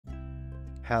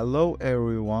Hello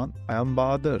everyone, I am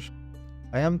Bahadur.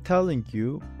 I am telling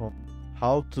you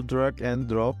how to drag and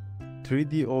drop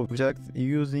 3D objects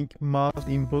using mouse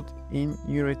input in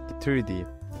Unity 3D.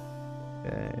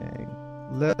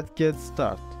 Let's get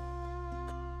started.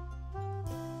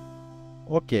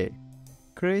 Okay,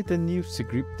 create a new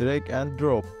script, drag and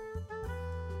drop.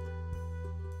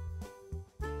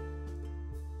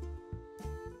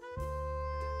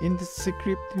 In this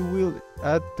script you will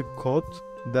add the code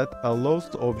that allows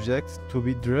the objects to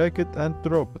be dragged and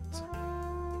dropped.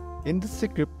 In the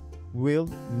script, we'll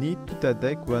need to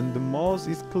detect when the mouse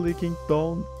is clicking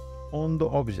down on the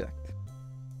object.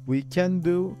 We can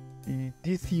do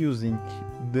this using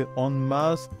the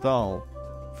onMouseDown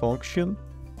function,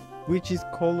 which is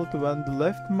called when the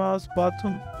left mouse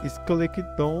button is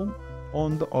clicked down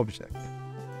on the object.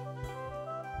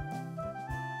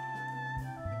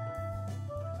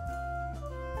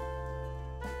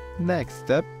 Next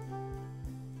step,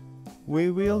 we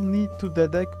will need to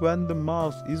detect when the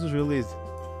mouse is released.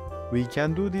 We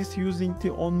can do this using the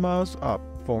onMouseUp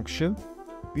function,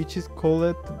 which is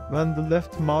called when the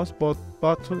left mouse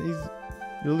button is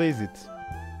released.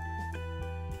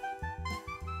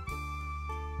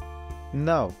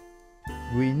 Now,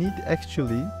 we need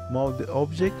actually move the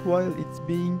object while it's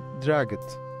being dragged.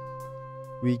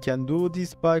 We can do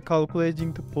this by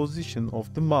calculating the position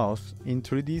of the mouse in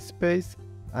 3D space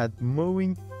and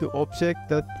moving the object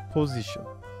that position.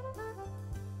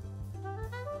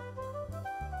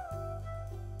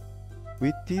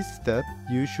 With this step,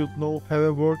 you should now have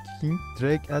a working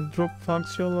drag and drop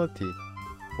functionality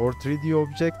for 3D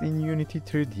object in Unity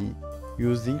 3D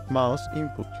using mouse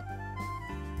input.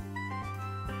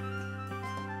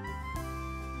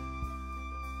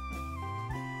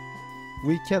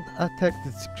 We can attach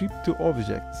the script to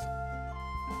objects.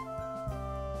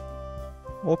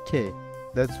 Okay.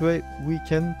 That's why we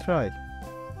can try.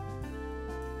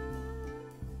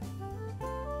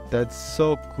 That's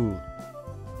so cool.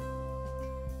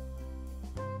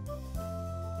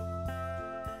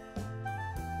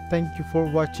 Thank you for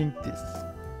watching this.